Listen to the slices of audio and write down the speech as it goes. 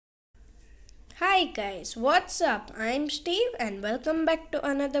Hi guys, what's up? I'm Steve and welcome back to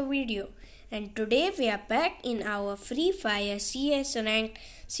another video. And today we are back in our Free Fire CS Ranked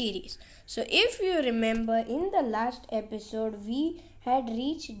series. So if you remember, in the last episode we had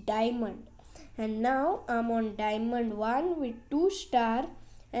reached Diamond. And now I'm on Diamond 1 with 2 star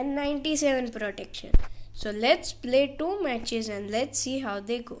and 97 protection. So let's play 2 matches and let's see how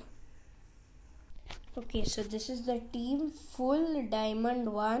they go. Okay, so this is the team full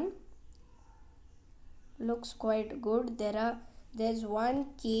Diamond 1. Looks quite good. There's one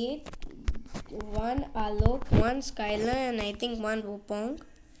K, one Alok, one Skylar, and I think one Wukong.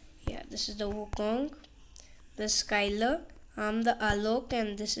 Yeah, this is the Wukong, the Skylar. I'm the Alok,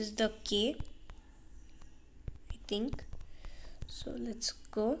 and this is the K, I think. So let's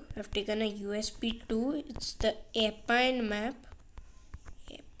go. I've taken a USP 2. It's the Apine map.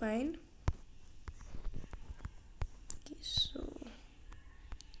 Apine. Okay, so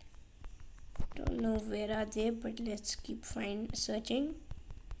don't know where are they, but let's keep searching.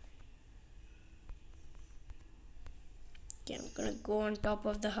 Okay, I'm gonna go on top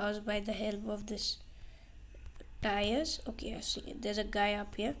of the house by the help of this tires. Okay, I see it. There's a guy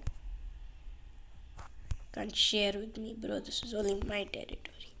up here. Can't share with me, bro. This is only my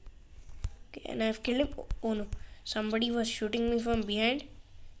territory. Okay, and I've killed him. Oh no, somebody was shooting me from behind.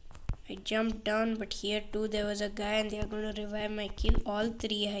 I jumped down, but here too there was a guy and they are gonna revive my kill. All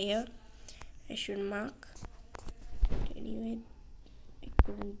three are here. I should mark. Anyway, I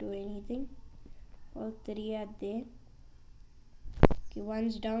couldn't do anything. All three are there. Okay,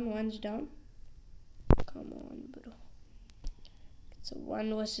 one's down. Come on, bro. It's a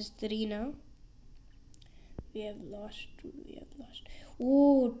 1 versus 3 now. We have lost.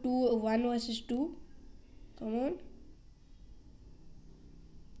 Oh, 1 versus 2. Come on.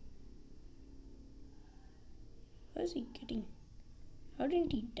 How's he getting? How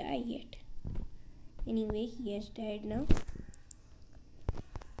didn't he die yet? Anyway, he has died now.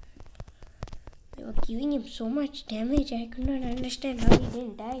 They were giving him so much damage, I could not understand how he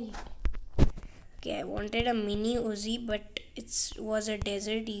didn't die yet. Okay, I wanted a mini Uzi, but it was a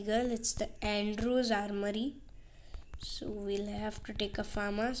Desert Eagle. It's the Andrews Armory. So we'll have to take a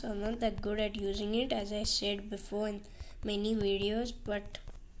FAMAS. I'm not that good at using it, as I said before in many videos, but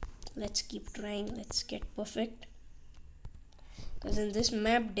let's keep trying. Let's get perfect. Because in this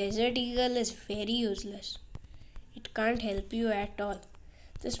map, Desert Eagle is very useless. It can't help you at all.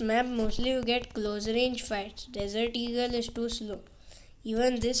 This map mostly you get close range fights. Desert Eagle is too slow.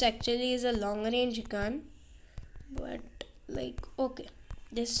 Even this actually is a long range gun. But okay.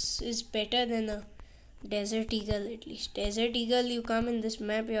 This is better than a Desert Eagle at least. Desert Eagle, you come in this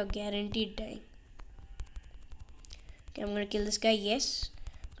map, you are guaranteed dying. Okay, I'm gonna kill this guy. Yes.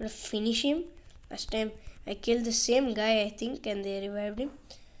 I'm gonna finish him. Last time I killed the same guy, I think, and they revived him.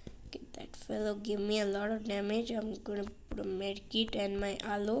 Okay, that fellow gave me a lot of damage. I'm gonna put a medkit and my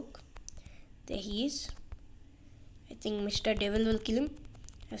Alok. There he is. I think Mr. Devil will kill him.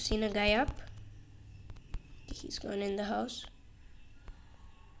 I've seen a guy up. He's gone in the house.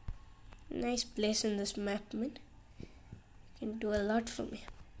 Nice place in this map, man. Can do a lot for me.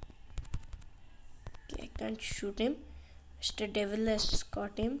 Okay, I can't shoot him. Mr. Devil has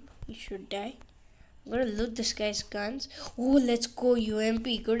got him. He should die. I'm gonna loot this guy's guns. Oh, let's go UMP.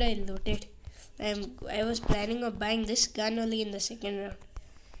 Good, I looted. I was planning on buying this gun only in the second round.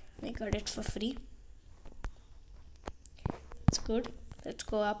 I got it for free. That's good. Let's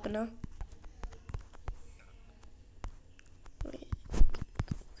go up now. Okay,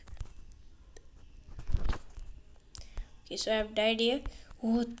 so I've died here.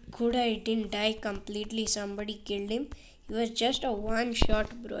 Oh, good, I didn't die completely. Somebody killed him. He was just a one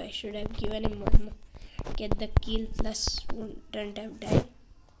shot, bro. I should have given him one more. Get the kill plus wouldn't have died.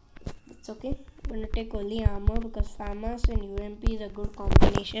 It's okay. I'm gonna take only armor because FAMAS and UMP is a good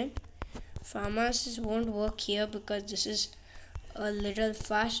combination. FAMAS won't work here because this is a little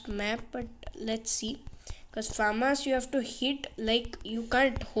fast map, but let's see. Because FAMAS you have to hit, you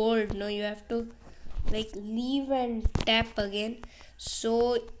can't hold. No, you have to leave and tap again.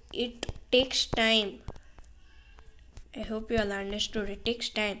 So it takes time. I hope you all understood. It takes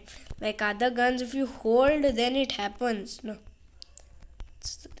time. Like other guns, if you hold, then it happens. No.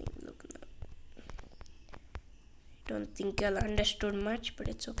 That's the thing. Look now. I don't think you all understood much, but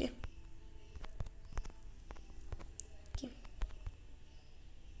it's okay.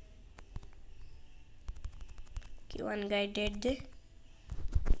 Okay, one guy dead there.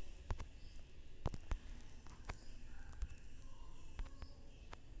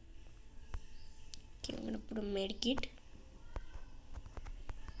 Okay, I'm gonna put a medkit.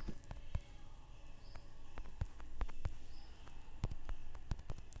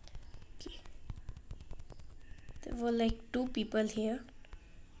 were like 2 people here.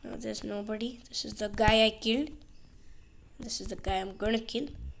 Now there's nobody. This is the guy I killed. This is the guy I'm gonna kill.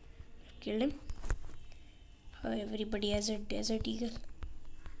 I killed him. Oh, everybody has a desert eagle.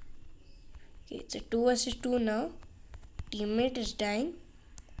 Okay, it's a 2 versus 2 now. Teammate is dying.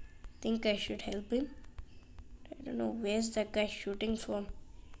 Think I should help him. I don't know where's that guy shooting from.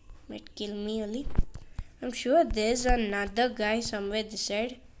 Might kill me only. I'm sure there's another guy somewhere this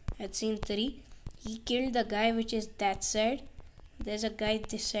side. I'd seen 3. He killed the guy which is that side. There's a guy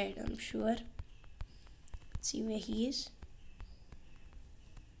this side, I'm sure. Let's see where he is.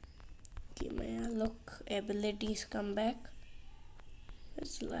 Okay, my look abilities come back.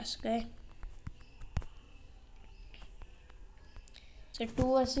 That's the last guy. So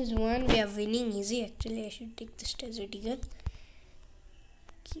 2 versus 1, we are winning easy. Actually, I should take this desert eagle.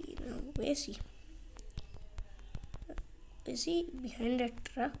 Okay, now where is he? Is he behind a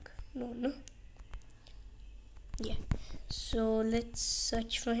truck? No. Yeah. So let's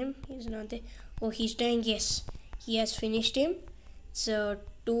search for him. He's not there. Oh, he's dying. Yes, he has finished him. So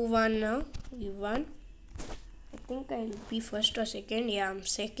 2-1 now. We won. I think I'll be first or second. Yeah, I'm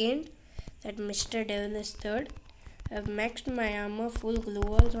second. That Mr. Devil is third. I've maxed my armor, full glue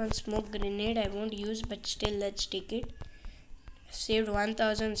walls, one smoke grenade I won't use, but still let's take it. I've saved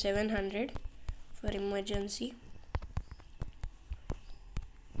 1700 for emergency.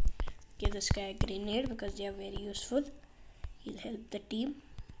 Give this guy a grenade because they are very useful. He'll help the team.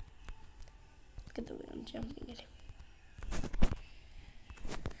 Look at the way I'm jumping at him.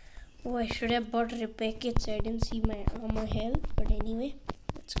 Oh, I should have bought repair kits. I didn't see my armor health, but anyway,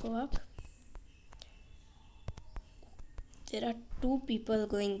 let's go up. There are 2 people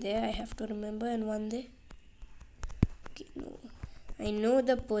going there, I have to remember, and 1 there. Okay, no. I know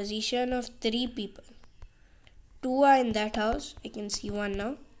the position of 3 people. 2 are in that house. I can see 1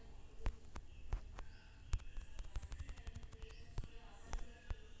 now.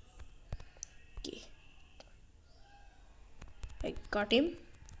 Okay. I got him.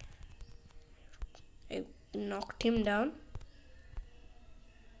 I knocked him down.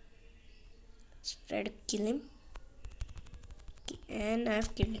 Let's try to kill him. And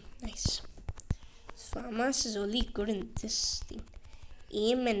I've killed him. Nice. FAMAS is only good in this thing.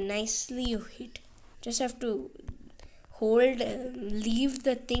 Aim and nicely you hit. Just have to hold, leave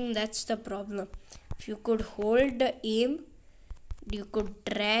the thing. That's the problem. If you could hold the aim, you could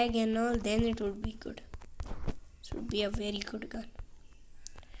drag and all, then it would be good. This would be a very good gun.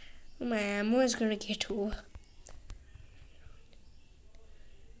 My ammo is gonna get over.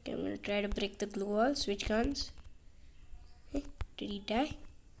 Okay, I'm gonna try to break the glue wall. Switch guns. Did he die?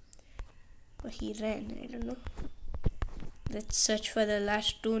 Or he ran? I don't know. Let's search for the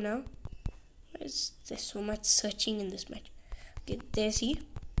last 2 now. Why is there so much searching in this match? Okay, there's he.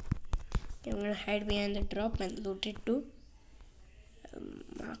 Okay, I'm gonna hide behind the drop and loot it too.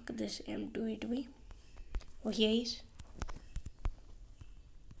 Mark this M28B. Oh, here he is.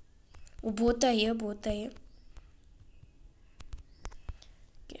 Oh, both are here. Okay,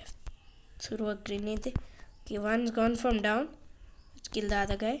 throw a grenade there. Okay, one's gone from down. Let's kill the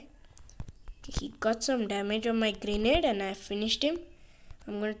other guy. Okay, he got some damage on my grenade and I finished him.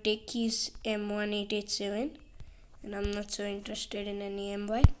 I'm gonna take his M1887 and I'm not so interested in any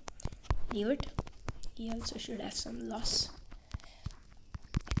MY. Leave it. He also should have some loss.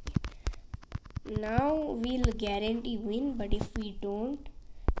 Now we'll guarantee win, but if we don't,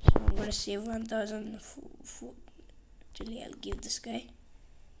 so I'm gonna save 1000. Actually, I'll give this guy.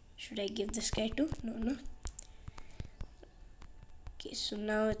 Should I give this guy too? No. Okay, so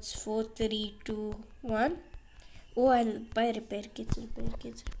now it's 4, 3, 2, 1. Oh, I'll buy repair kits.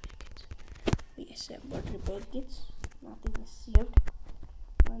 Yes, I bought repair kits. Nothing is saved.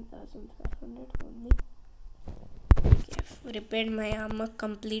 1500 only. Okay, I've repaired my armor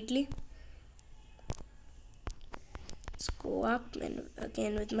completely. Let's go up and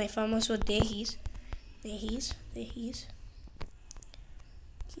again with my farmer. So there he is. Okay,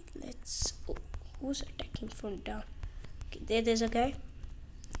 let's. Oh, who's attacking from down? Okay, there's a guy.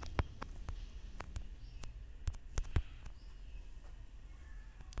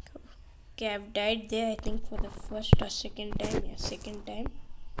 Okay, I've died there, I think, for the first or second time. Yeah, second time.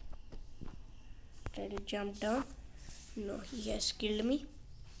 Try to jump down. No, he has killed me.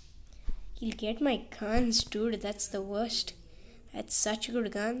 He'll get my guns, dude. That's the worst. I had such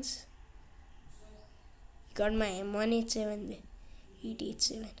good guns. He got my M187 there.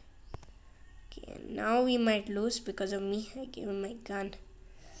 887. Okay, and now we might lose because of me. I gave him my gun.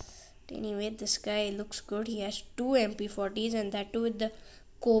 But anyway, this guy looks good. He has 2 MP40s and that too with the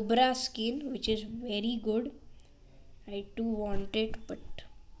Cobra skin, which is very good. I too want it, but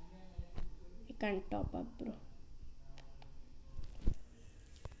I can't top up, bro.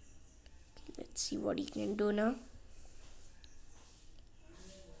 Let's see what he can do now.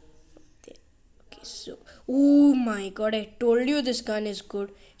 Okay, so oh my god, I told you this gun is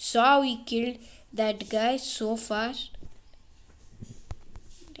good. Saw how he killed that guy so fast.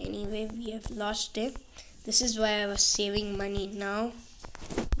 Anyway, we have lost him. This is why I was saving money. Now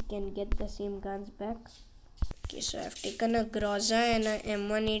we can get the same guns back. Okay, so I've taken a Groza and a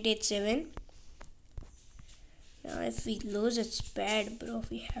M1887. Now if we lose, it's bad, bro.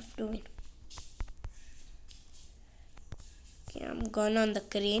 We have to win. Okay, I'm gone on the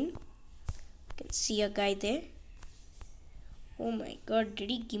crane. I can see a guy there. Oh my god, did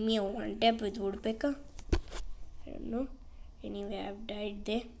he give me a one tap with woodpecker? I don't know. Anyway, I've died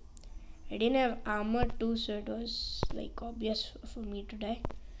there. I didn't have armor too, so it was like obvious for me to die.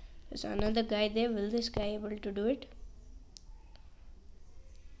 There's another guy there. Will this guy able to do it?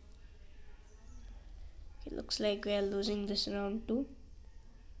 It looks like we are losing this round too.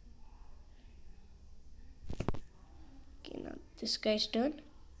 Okay, now this guy's turn.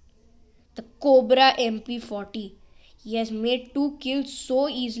 The Cobra MP40. He has made 2 kills so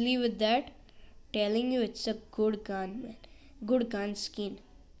easily with that. Telling you, it's a good gun, man. Good gun skin.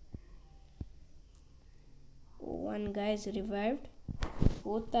 One guy is revived.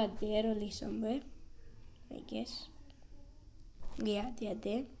 Both are there only somewhere, I guess. Yeah, they are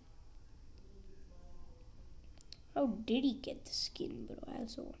there. How did he get the skin, bro? I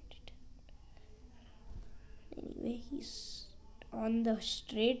also want it. Anyway, he's on the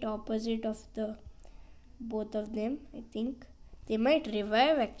straight opposite of the both of them, I think. They might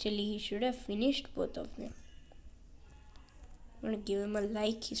revive actually. He should have finished both of them. I'm gonna give him a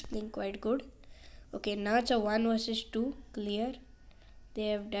like. He's playing quite good. Okay, now it's a 1 versus 2. Clear. They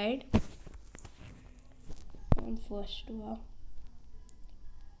have died. I'm first. Wow.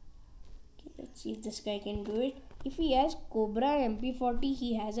 Okay, let's see if this guy can do it. If he has Cobra MP40,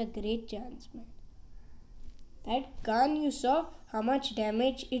 he has a great chance, man. That gun, you saw how much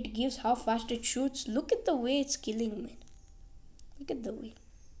damage it gives, how fast it shoots. Look at the way it's killing, man. Look at the way.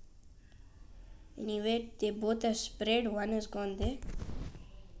 Anyway, they both have spread. One is gone there.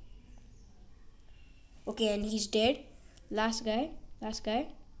 Okay, and he's dead. Last guy. This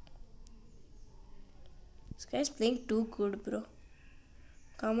guy's playing too good, bro.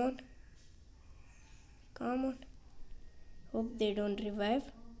 Come on. Hope they don't revive.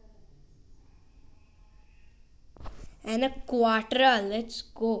 And a Quattro. Let's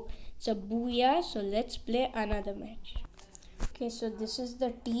go. It's a booyah. So let's play another match. Okay, so this is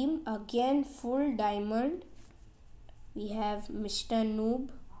the team. Again, full diamond. We have Mr.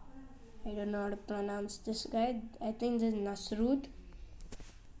 Noob. I don't know how to pronounce this guy. I think this is Nasrud.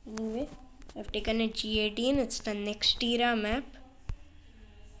 Anyway, I've taken a G18. It's the next era map.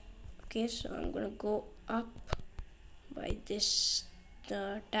 Okay, so I'm gonna go up by this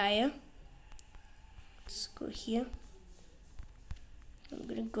tire. Let's go here. I'm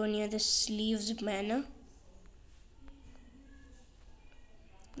gonna go near the Sleeves Manor.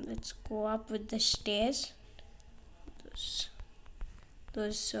 Let's go up with the stairs.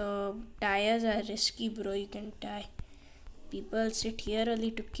 Those tires are risky, bro. You can die. People sit here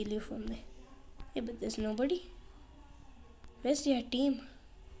only to kill you from there. Hey, but there's nobody. Where's their team?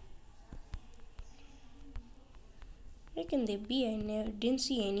 Where can they be? I didn't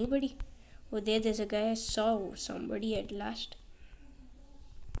see anybody. Oh, there's a guy. I saw somebody at last.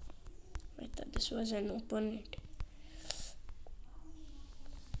 I thought this was an opponent.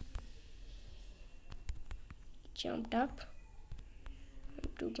 Jumped up. I'm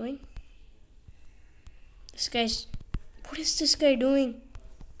too going. What is this guy doing?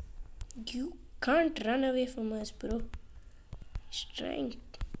 You can't run away from us, bro. He's trying.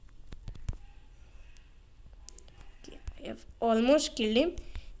 Okay, I have almost killed him.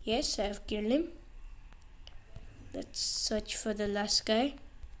 Yes, I have killed him. Let's search for the last guy.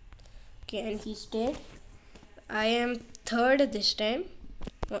 Okay, and he's dead. I am third this time.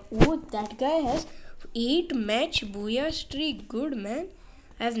 Oh, that guy has 8 match booyah streak. Good, man.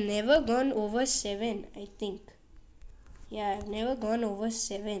 I've never gone over 7, I think. Yeah, I've never gone over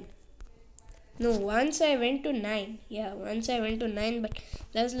 7. No, once I went to 9. Yeah, once I went to 9, but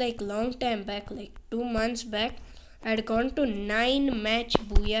that was like long time back, like 2 months back. I'd gone to 9 match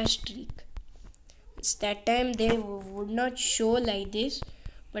booyah streak. It's that time they would not show like this,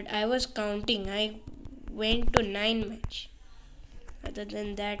 but I was counting. I went to 9 match. Other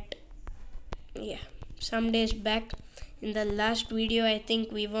than that, yeah, some days back in the last video, I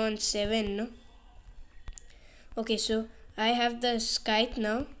think we were on 7, no? Okay, so I have the scythe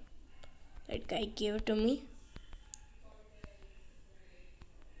now. That guy gave it to me.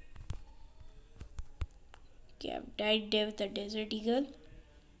 Okay, I've died there with a Desert Eagle.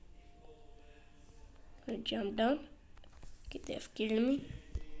 jump down. Okay, they have killed me.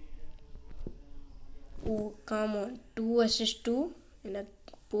 Oh, come on. 2 versus 2. And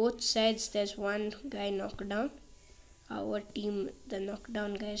both sides there's one guy knocked down. Our team, the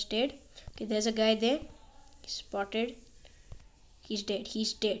knockdown guy, is dead. Okay, there's a guy there. He's spotted. He's dead.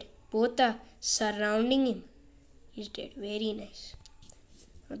 He's dead. Both are surrounding him. He's dead. Very nice.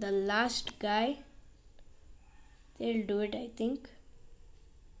 Now the last guy, they'll do it, I think.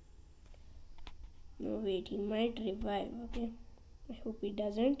 No, wait, he might revive. Okay, I hope he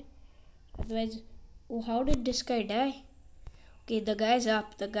doesn't. Otherwise, oh, how did this guy die? Okay, the guy's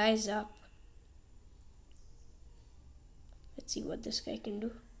up. The guy's up. Let's see what this guy can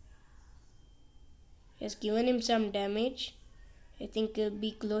do. He has given him some damage. I think he'll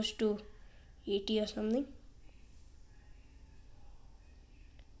be close to 80 or something.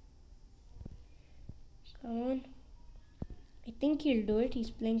 Come on. I think he'll do it.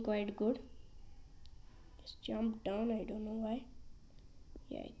 He's playing quite good. Just jump down. I don't know why.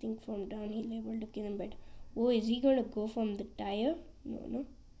 Yeah, I think from down he'll able to kill him. But oh, is he gonna go from the tire? No.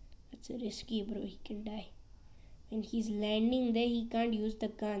 That's risky, bro. He can die. When he's landing there, he can't use the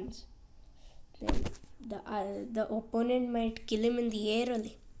guns. Then the opponent might kill him in the air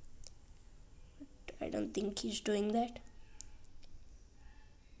only. But I don't think he's doing that.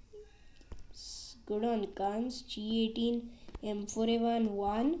 It's good on guns. G18, M4A1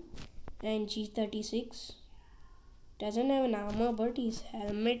 1 and G36. Doesn't have an armor, but his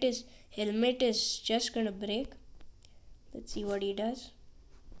helmet is just gonna break. Let's see what he does.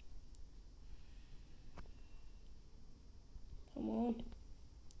 Come on.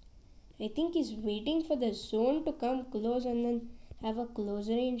 I think he's waiting for the zone to come close and then have a close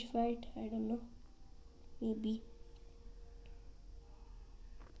range fight. I don't know. Maybe.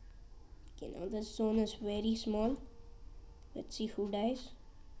 Okay, now the zone is very small. Let's see who dies.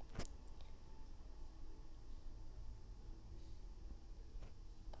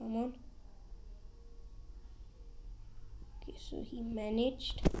 Come on. Okay, so he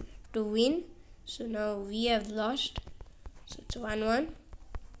managed to win. So now we have lost. So it's 1-1.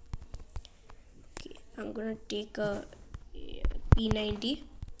 Okay, I'm gonna take a P90.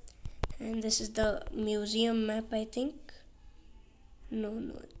 And this is the museum map, I think. No.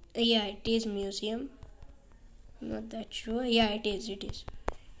 Yeah, it is museum. I'm not that sure. Yeah, it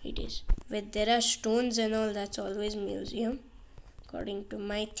is. Where there are stones and all, that's always museum, according to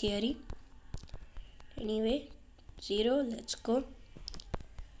my theory. Anyway, 0, let's go.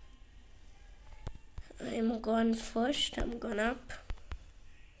 I'm gone first. I'm gone up.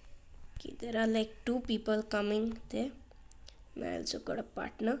 Okay, there are like 2 people coming there. And I also got a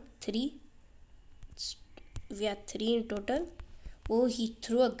partner. 3. We are 3 in total. Oh, he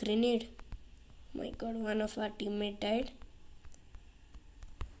threw a grenade. My god, one of our teammates died.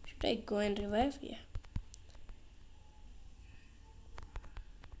 Should I go and revive? Yeah.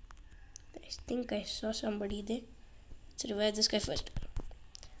 I think I saw somebody there. Let's revive this guy first.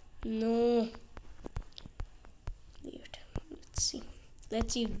 No.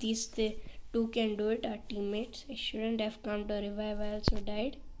 Let's see if these 2 can do it, our teammates. I shouldn't have come to revive. I also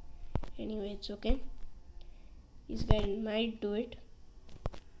died. Anyway, it's okay. This guy might do it.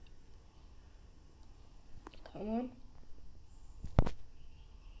 Come on.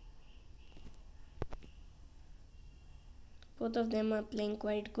 Both of them are playing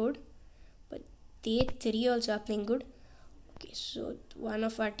quite good. But they 3 also are playing good. Okay, so one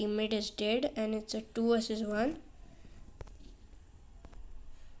of our teammates is dead and it's a 2 versus 1.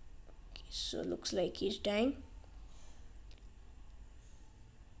 So looks like he's dying.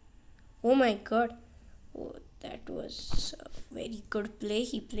 Oh my god. Oh, that was a very good play.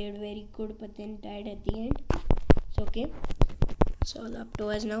 He played very good but then died at the end. It's okay. It's all up to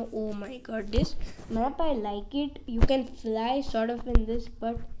us now. Oh my god, this map, I like it. You can fly sort of in this,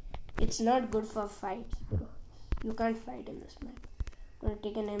 but it's not good for fights, bro. You can't fight in this map. I'm gonna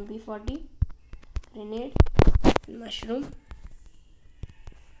take an MP40, grenade, and mushroom.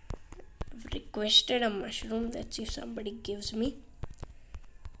 I've requested a mushroom. Let's see if somebody gives me.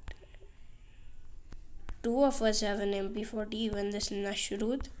 2 of us have an MP40, even this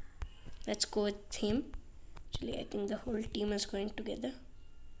Nashrud. Let's go with him. Actually, I think the whole team is going together.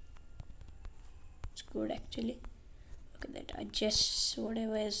 It's good actually. Okay, that adjusts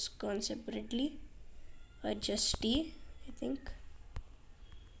whatever is gone separately. Adjust T, I think.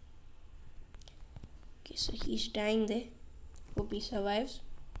 Okay, so he's dying there. Hope he survives.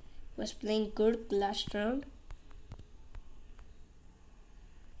 Was playing good last round.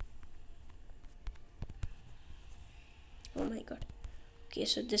 Oh my god. Okay,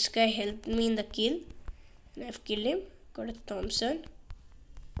 so this guy helped me in the kill and I've killed him. Got a Thompson.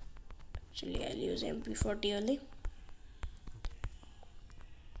 Actually, I'll use MP40 only.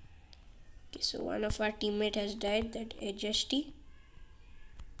 Okay, so one of our teammate has died, that HST.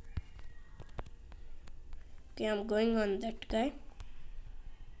 Okay, I'm going on that guy.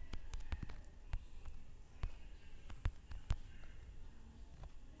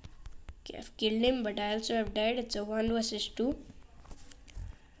 Okay, I've killed him, but I also have died. It's a 1 versus 2.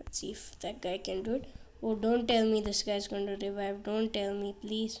 Let's see if that guy can do it. Oh, don't tell me this guy's going to revive. Don't tell me,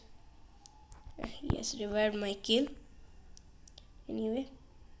 please. Yes, revived my kill. Anyway,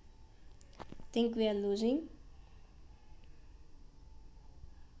 I think we are losing.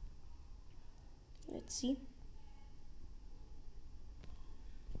 Let's see.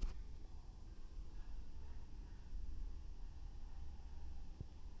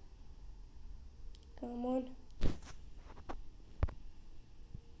 Come on.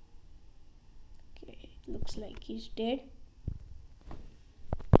 Okay, it looks like he's dead.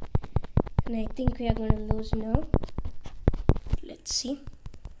 And I think we are going to lose now. Let's see.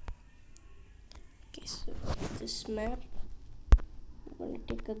 Okay, so this map, I'm going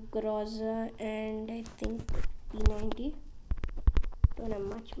to take a Groza and I think P90. Don't have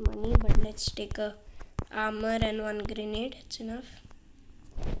much money, but let's take a armor and 1 grenade. It's enough.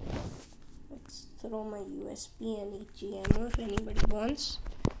 Let's throw my USP and HE ammo if anybody wants.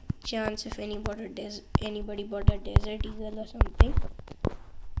 Chance if anybody bought a Desert Eagle or something.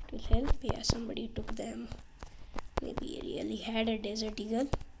 It will help. Yeah, somebody took them. Maybe he really had a Desert Eagle.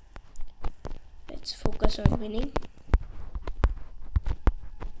 Let's focus on winning.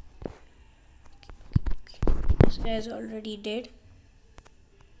 Okay. This guy is already dead.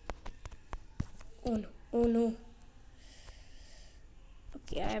 Oh no, oh no.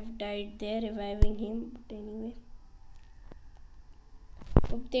 Okay, I have died there reviving him, but anyway.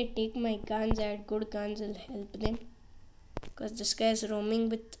 Hope they take my guns. I had good guns, will help them. Because this guy is roaming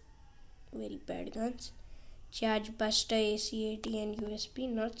with very bad guns. Charge Buster, AC-80 and USP,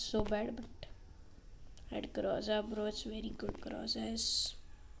 not so bad, but I had Groza, bro. It's very good. Groza is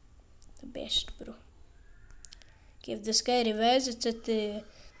the best, bro. Okay, if this guy revives, it's at the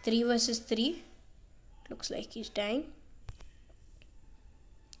 3 versus 3. Looks like he's dying.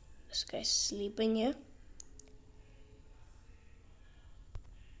 This guy's sleeping here.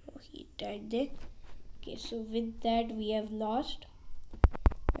 Oh, he died there. Okay, so with that we have lost.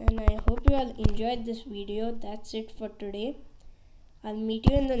 And I hope you all enjoyed this video. That's it for today. I'll meet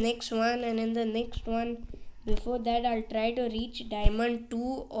you in the next one, and in the next one, before that, I'll try to reach Diamond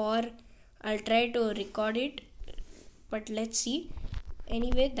 2 or I'll try to record it. But let's see.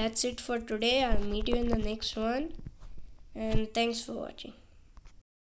 Anyway, that's it for today. I'll meet you in the next one. And thanks for watching.